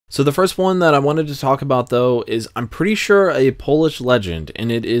So the first one that I wanted to talk about though is I'm pretty sure a Polish legend, and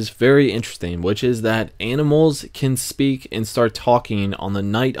it is very interesting, which is that animals can speak and start talking on the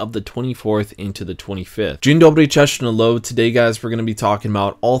night of the 24th into the 25th. Dzień dobry, cześć, hello. Today guys, we're going to be talking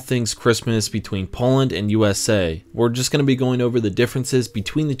about all things Christmas between Poland and USA. We're just going to be going over the differences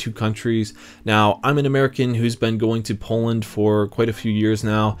between the two countries. Now, I'm an American who's been going to Poland for quite a few years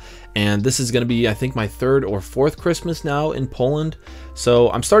now, and this is going to be, I think, my third or fourth Christmas now in Poland.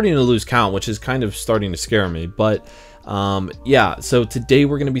 So I'm starting to lose count, which is kind of starting to scare me. But yeah, so today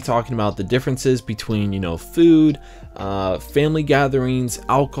we're going to be talking about the differences between, food, family gatherings,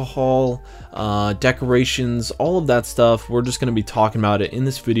 alcohol, decorations, all of that stuff. We're just going to be talking about it in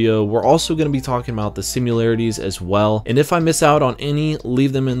this video. We're also going to be talking about the similarities as well. And if I miss out on any,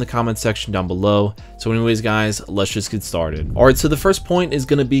 leave them in the comment section down below. So anyways, guys, let's just get started. All right, so the first point is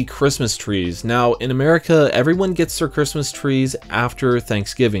going to be Christmas trees. Now, in America, everyone gets their Christmas trees after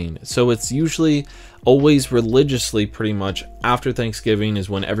Thanksgiving. So it's usually always religiously pretty much after Thanksgiving is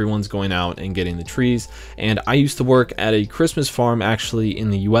when everyone's going out and getting the trees. And I used to work at a Christmas farm actually in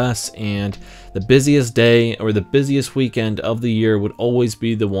the US, and the busiest day or the busiest weekend of the year would always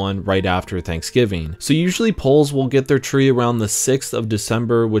be the one right after Thanksgiving. So usually Poles will get their tree around the 6th of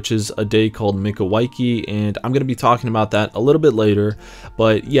December, which is a day called Mikołajki, and I'm going to be talking about that a little bit later.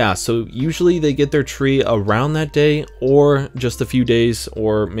 But yeah, so usually they get their tree around that day or just a few days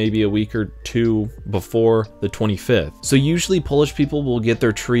or maybe a week or two before the 25th. So usually Polish people will get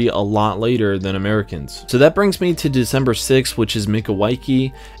their tree a lot later than Americans. So that brings me to December 6th, which is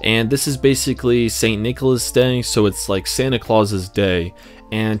Mikołajki, and this is basically St. Nicholas Day, so it's like Santa Claus's day.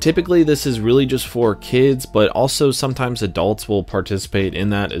 And typically this is really just for kids, but also sometimes adults will participate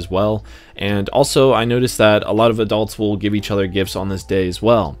in that as well. And also I noticed that a lot of adults will give each other gifts on this day as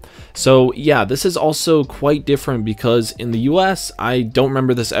well. So yeah, this is also quite different because in the US, I don't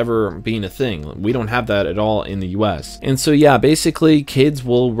remember this ever being a thing. We don't have that at all in the US. And so yeah, basically kids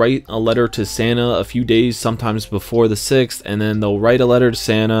will write a letter to Santa a few days, sometimes before the 6th, and then they'll write a letter to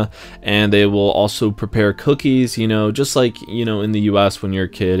Santa, and they will also prepare cookies, just like, in the US when you're a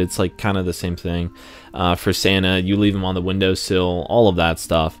kid, it's like kind of the same thing. For Santa, you leave them on the windowsill, all of that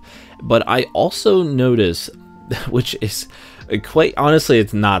stuff. But I also notice, which is quite honestly,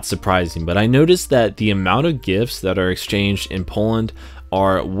 it's not surprising, but I noticed that the amount of gifts that are exchanged in Poland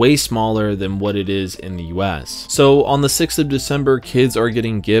are way smaller than what it is in the US. So on the 6th of December, kids are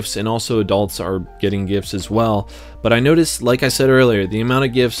getting gifts and also adults are getting gifts as well. But I noticed, like I said earlier, the amount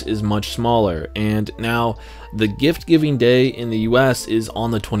of gifts is much smaller. And now the gift giving day in the US is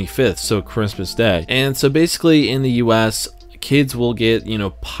on the 25th, so Christmas Day. And so basically in the US, kids will get,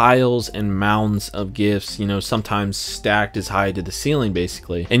 piles and mounds of gifts, sometimes stacked as high to the ceiling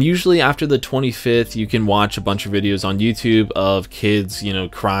basically. And usually after the 25th, you can watch a bunch of videos on YouTube of kids,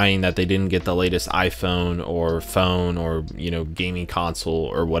 crying that they didn't get the latest iPhone or phone or, gaming console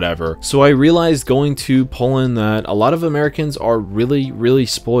or whatever. So I realized going to Poland that a lot of Americans are really, really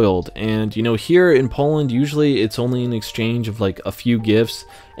spoiled. And, here in Poland, usually it's only an exchange of like a few gifts,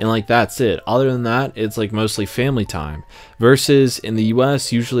 and like that's it. Other than that, it's like mostly family time. Versus in the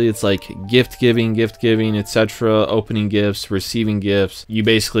US, usually it's like gift giving, etc., opening gifts, receiving gifts. You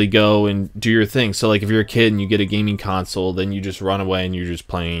basically go and do your thing. So like if you're a kid and you get a gaming console, then you just run away and you're just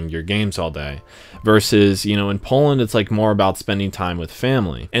playing your games all day. Versus, in Poland, it's like more about spending time with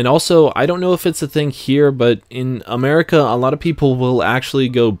family. And also, I don't know if it's a thing here, but in America, a lot of people will actually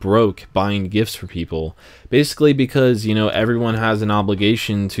go broke buying gifts for people. Basically because, everyone has an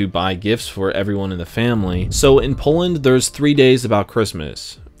obligation to buy gifts for everyone in the family. So in Poland, there's 3 days about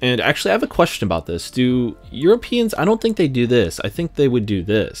Christmas. And actually, I have a question about this. Do Europeans, I don't think they do this. I think they would do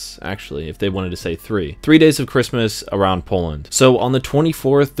this, actually, if they wanted to say 3. 3 days of Christmas around Poland. So on the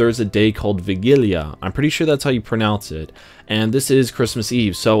 24th, there's a day called Wigilia. I'm pretty sure that's how you pronounce it. And this is Christmas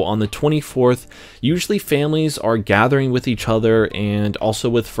Eve. So on the 24th, usually families are gathering with each other and also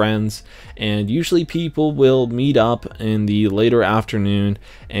with friends. And usually people will meet up in the later afternoon.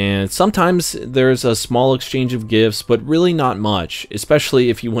 And sometimes there's a small exchange of gifts, but really not much, especially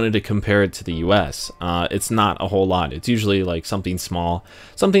if you wanted to compare it to the US. It's not a whole lot. It's usually like something small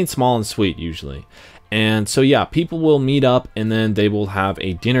and sweet usually. And so yeah, people will meet up and then they will have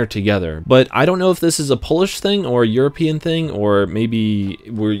a dinner together. But I don't know if this is a Polish thing or a European thing, or maybe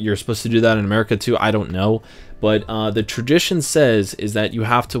you're supposed to do that in America too. I don't know. But the tradition says is that you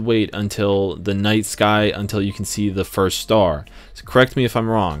have to wait until the night sky until you can see the first star. So correct me if I'm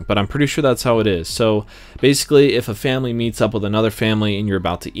wrong, but I'm pretty sure that's how it is. So basically, if a family meets up with another family and you're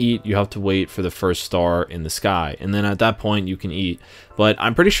about to eat, you have to wait for the first star in the sky, and then at that point you can eat. But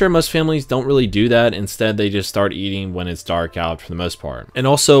I'm pretty sure most families don't really do that. Instead, they just start eating when it's dark out for the most part. And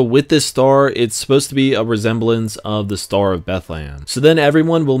also with this star, it's supposed to be a resemblance of the Star of Bethlehem. So then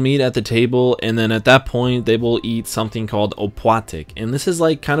everyone will meet at the table, and then at that point they will eat something called opłatek. And this is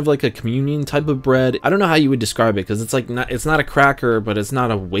like kind of like a communion type of bread. I don't know how you would describe it, because it's like it's not a cracker, but it's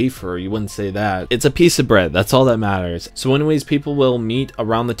not a wafer. You wouldn't say that. It's a piece of bread. That's all that matters. So anyways, people will meet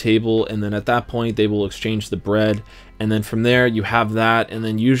around the table, and then at that point they will exchange the bread. And then from there you have that, and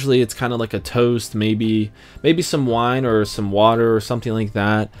then usually it's kind of like a toast, maybe some wine or some water or something like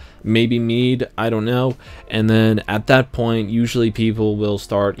that, maybe mead, I don't know. And then at that point usually people will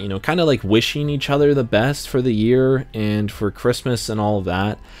start, you know, kind of like wishing each other the best for the year and for Christmas and all of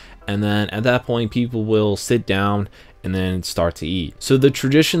that. And then at that point people will sit down and then start to eat. So the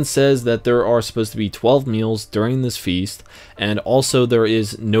tradition says that there are supposed to be 12 meals during this feast, and also there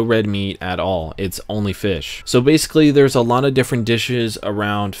is no red meat at all. It's only fish. So basically there's a lot of different dishes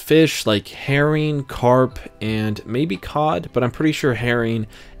around fish, like herring, carp, and maybe cod, but I'm pretty sure herring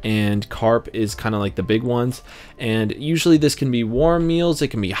and carp is kind of like the big ones. And usually this can be warm meals, it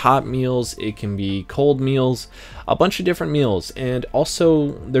can be hot meals, it can be cold meals, a bunch of different meals. And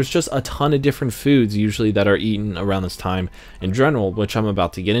also there's just a ton of different foods usually that are eaten around this time in general, which I'm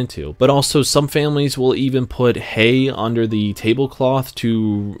about to get into. But also some families will even put hay under the tablecloth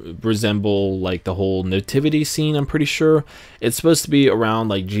to resemble like the whole nativity scene. I'm pretty sure it's supposed to be around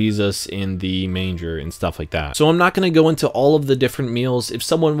like Jesus in the manger and stuff like that. So I'm not going to go into all of the different meals. If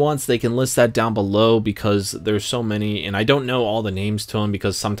someone wants, they can list that down below, because there's so many and I don't know all the names to them,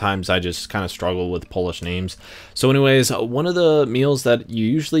 because sometimes I just kind of struggle with Polish names. So anyways, one of the meals that you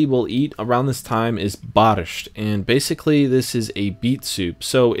usually will eat around this time is borscht, and basically this is a beet soup.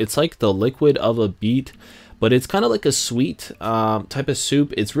 So it's like the liquid of a beet, but it's kind of like a sweet type of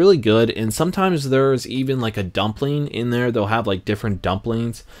soup. It's really good, and sometimes there's even like a dumpling in there. They'll have like different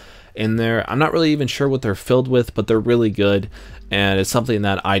dumplings in there. I'm not really even sure what they're filled with, but they're really good, and it's something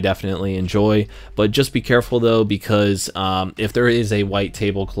that I definitely enjoy. But just be careful though, because if there is a white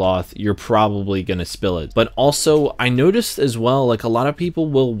tablecloth, you're probably gonna spill it. But also I noticed as well, like a lot of people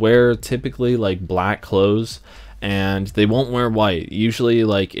will wear typically like black clothes, and they won't wear white. Usually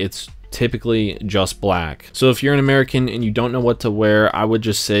like it's typically just black. So if you're an American and you don't know what to wear, I would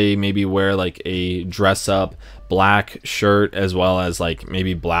just say maybe wear like a dress up black shirt, as well as like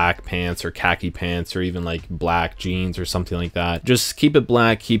maybe black pants or khaki pants, or even like black jeans or something like that. Just keep it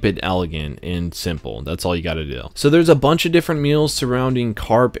black, keep it elegant and simple. That's all you got to do. So there's a bunch of different meals surrounding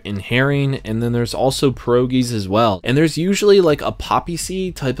carp and herring, and then there's also pierogies as well. And there's usually like a poppy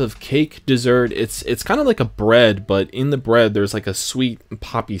seed type of cake dessert. It's kind of like a bread, but in the bread there's like a sweet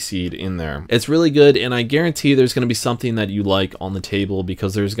poppy seed in there. It's really good, and I guarantee there's going to be something that you like on the table,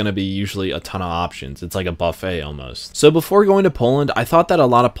 because there's going to be usually a ton of options. It's like a buffet almost. So before going to Poland, I thought that a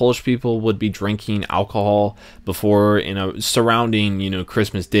lot of Polish people would be drinking alcohol before, you know, surrounding, you know,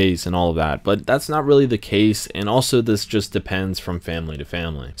 Christmas days and all of that, but that's not really the case. And also this just depends from family to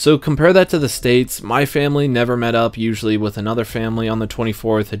family. So compare that to the States. My family never met up usually with another family on the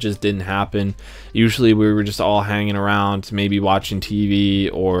 24th. It just didn't happen. Usually we were just all hanging around, maybe watching TV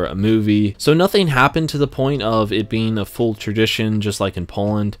or a movie. So nothing happened to the point of it being a full tradition, just like in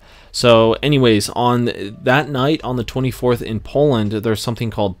Poland. So anyways, on that night on the 24th in Poland, there's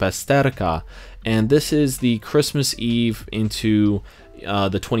something called Pasterka, and this is the Christmas Eve into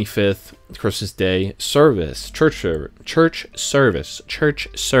the 25th, Christmas Day service, church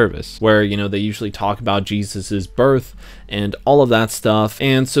service, where, you know, they usually talk about Jesus's birth and all of that stuff.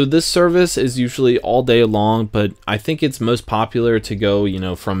 And so this service is usually all day long, but I think it's most popular to go, you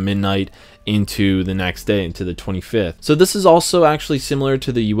know, from midnight into the next day, into the 25th. So this is also actually similar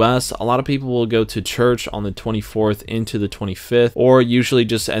to the US. A lot of people will go to church on the 24th into the 25th, or usually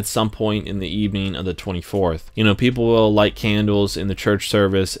just at some point in the evening of the 24th. You know, people will light candles in the church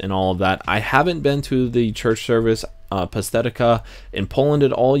service and all of that. I haven't been to the church service Pasterka in Poland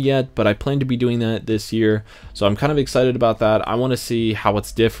at all yet, but I plan to be doing that this year, so I'm kind of excited about that. I want to see how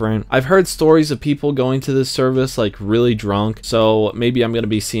it's different. I've heard stories of people going to this service like really drunk, so maybe I'm going to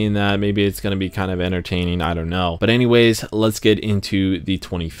be seeing that. Maybe it's going to be kind of entertaining, I don't know. But anyways, let's get into the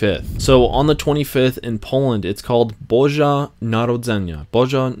 25th. So on the 25th in Poland, it's called Boża Narodzenia.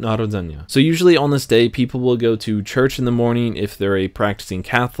 Boża Narodzenia. So usually on this day, people will go to church in the morning if they're a practicing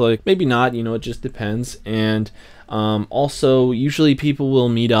Catholic. Maybe not, you know, it just depends. And Also, usually people will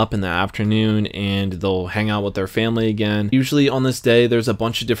meet up in the afternoon and they'll hang out with their family again. Usually on this day, there's a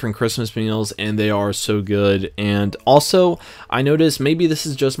bunch of different Christmas meals and they are so good. And also, I noticed, maybe this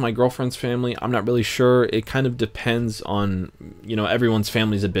is just my girlfriend's family, I'm not really sure. It kind of depends on, you know, everyone's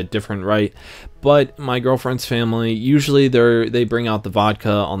family is a bit different, right? But my girlfriend's family, usually they bring out the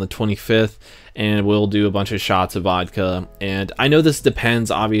vodka on the 25th, and we'll do a bunch of shots of vodka. And I know this depends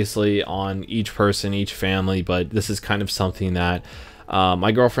obviously on each person, each family, but this is kind of something that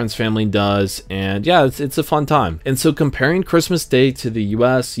my girlfriend's family does, and yeah, it's a fun time. And so comparing Christmas Day to the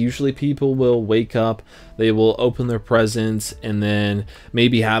US, usually people will wake up, they will open their presents, and then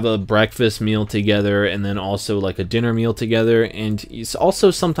maybe have a breakfast meal together, and then also like a dinner meal together. And also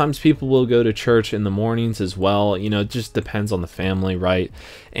sometimes people will go to church in the mornings as well. You know, it just depends on the family, right?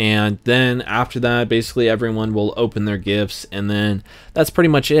 And then after that, basically everyone will open their gifts, and then that's pretty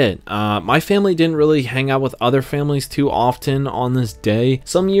much it. My family didn't really hang out with other families too often on this day.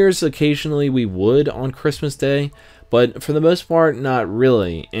 Some years occasionally we would on Christmas Day, but for the most part, not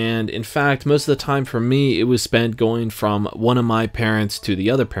really. And in fact, most of the time for me, it was spent going from one of my parents to the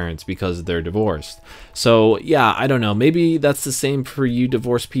other parents because they're divorced. So yeah, I don't know. Maybe that's the same for you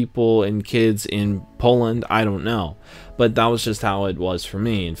divorced people and kids in Poland. I don't know. But that was just how it was for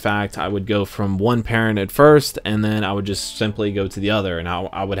me. In fact, I would go from one parent at first, and then I would just simply go to the other, and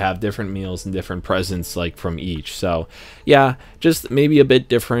I would have different meals and different presents like from each. So yeah, just maybe a bit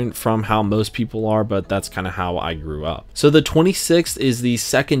different from how most people are, but that's kind of how I grew up. So the 26th is the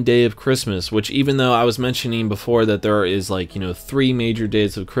second day of Christmas, which, even though I was mentioning before that there is, like, you know, 3 major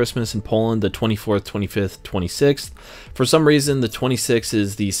days of Christmas in Poland, the 24th, 25th, 26th, for some reason the 26th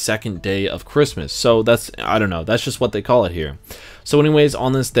is the second day of Christmas. So that's, I don't know, that's just what they call it here. So anyways,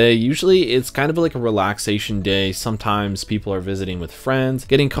 on this day, usually it's kind of like a relaxation day. Sometimes people are visiting with friends,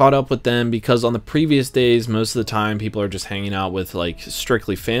 getting caught up with them, because on the previous days, most of the time people are just hanging out with like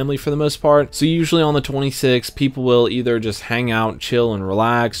strictly family for the most part. So usually on the 26th, people will either just hang out, chill and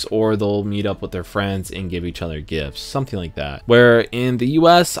relax, or they'll meet up with their friends and give each other gifts, something like that. Where in the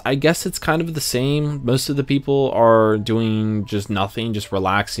US, I guess it's kind of the same. Most of the people are doing just nothing, just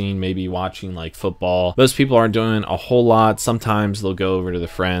relaxing, maybe watching like football. Most people aren't doing a whole lot. Sometimes they'll go over to the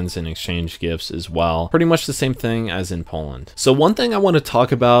friends and exchange gifts as well. Pretty much the same thing as in Poland. So one thing I want to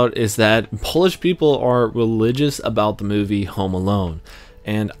talk about is that Polish people are religious about the movie Home Alone.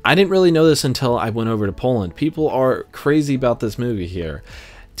 And I didn't really know this until I went over to Poland. People are crazy about this movie here,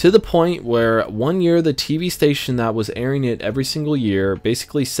 to the point where one year the TV station that was airing it every single year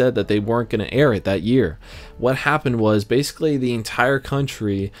basically said that they weren't going to air it that year. What happened was basically the entire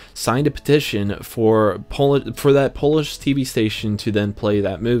country signed a petition for that Polish TV station to then play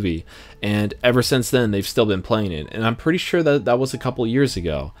that movie. And ever since then, they've still been playing it. And I'm pretty sure that that was a couple years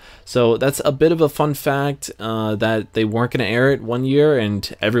ago. So that's a bit of a fun fact, that they weren't going to air it one year,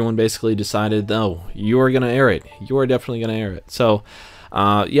 and everyone basically decided, no, you are going to air it. You are definitely going to air it. So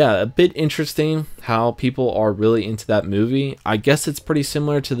yeah, a bit interesting how people are really into that movie. I guess it's pretty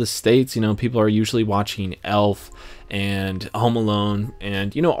similar to the States. You know, people are usually watching Elf and Home Alone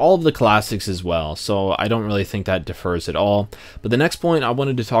and, you know, all of the classics as well. So I don't really think that differs at all. But the next point I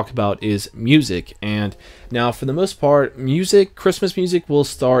wanted to talk about is music. And now, for the most part, Christmas music will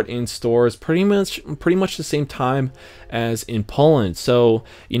start in stores pretty much the same time as in Poland. So,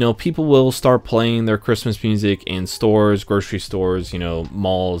 you know, people will start playing their Christmas music in stores, grocery stores, you know,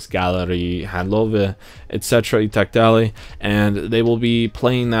 malls, gallery, handlowy, etc. itd. And they will be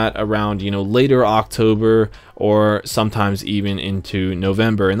playing that around, you know, later October, or sometimes even into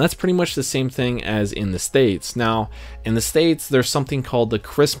November. And that's pretty much the same thing as in the States. Now, in the States, there's something called the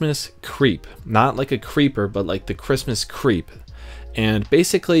Christmas creep. Not like a creeper, but like the Christmas creep. And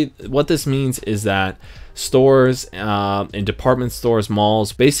basically what this means is that stores and department stores,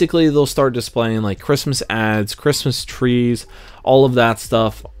 malls, basically they'll start displaying like Christmas ads, Christmas trees, all of that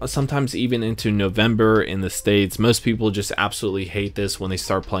stuff, sometimes even into November in the States. Most people just absolutely hate this when they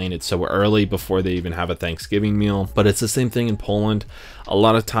start playing it so early before they even have a Thanksgiving meal. But it's the same thing in Poland. A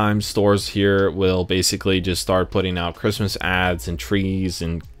lot of times stores here will basically just start putting out Christmas ads and trees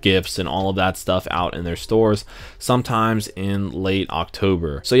and gifts and all of that stuff out in their stores, sometimes in late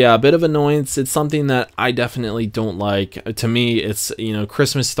October. So yeah, a bit of annoyance. It's something that I definitely don't like. To me, it's, you know,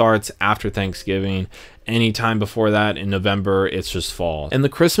 Christmas starts after Thanksgiving, anytime before that in November, it's just fall. And the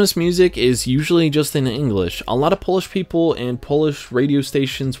Christmas music is usually just in English. A lot of Polish people and Polish radio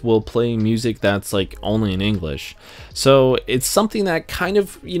stations will play music that's like only in English. So it's something that kind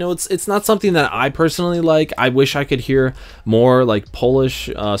of, you know, it's not something that I personally like. I wish I could hear more like Polish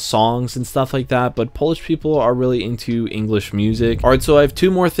songs and stuff like that, but Polish people are really into English music. All right, so I have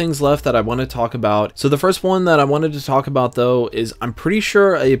two more things left that I want to talk about. So the first one that I wanted to talk about though is I'm pretty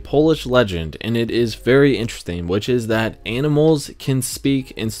sure a Polish legend, and it is very interesting, which is that animals can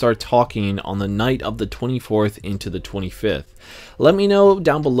speak and start talking on the night of the 24th into the 25th. Let me know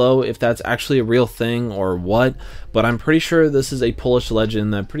down below if that's actually a real thing or what, but I'm pretty sure this is a Polish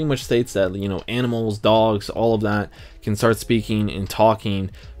legend that pretty much states that, you know, animals, dogs, all of that can start speaking and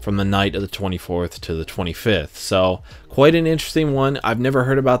talking from the night of the 24th to the 25th. So quite an interesting one. I've never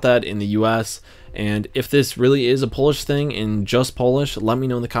heard about that in the US. And if this really is a Polish thing and just Polish, let me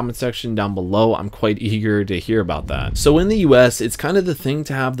know in the comment section down below. I'm quite eager to hear about that. So in the US, it's kind of the thing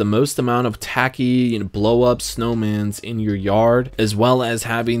to have the most amount of tacky, you know, blow up snowmans in your yard, as well as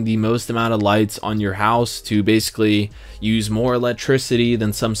having the most amount of lights on your house to basically use more electricity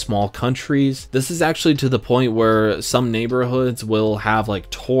than some small countries. This is actually to the point where some neighborhoods will have like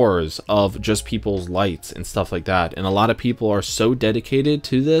tours of just people's lights and stuff like that. And a lot of people are so dedicated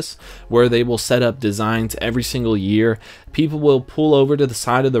to this where they will set up designs every single year. People will pull over to the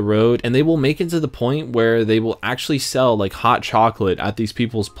side of the road and they will make it to the point where they will actually sell like hot chocolate at these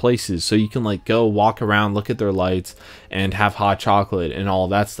people's places, so you can like go walk around, look at their lights and have hot chocolate and all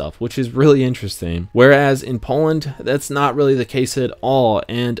that stuff, which is really interesting. Whereas in Poland, that's not really the case at all.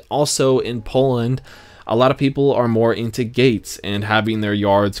 And also in Poland, a lot of people are more into gates and having their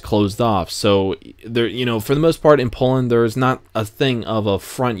yards closed off. So there, you know, for the most part in Poland, there's not a thing of a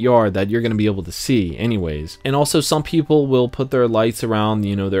front yard that you're going to be able to see anyways. And also some people will put their lights around,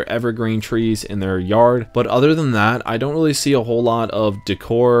 you know, their evergreen trees in their yard. But other than that, I don't really see a whole lot of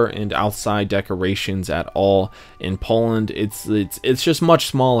decor and outside decorations at all in Poland. It's just much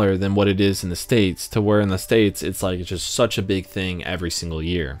smaller than what it is in the States, to where in the States, it's like, it's just such a big thing every single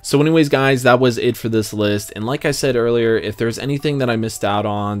year. So anyways, guys, that was it for this list. And like I said earlier, if there's anything that I missed out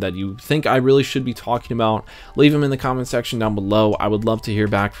on that you think I really should be talking about, leave them in the comment section down below. I would love to hear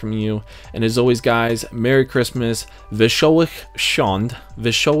back from you. And as always, guys, Merry Christmas, Wesołych Świąt,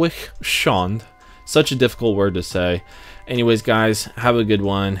 Wesołych Świąt. Such a difficult word to say. Anyways, guys, have a good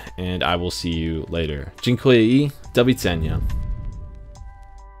one, and I will see you later. Dziękuję I do widzenia.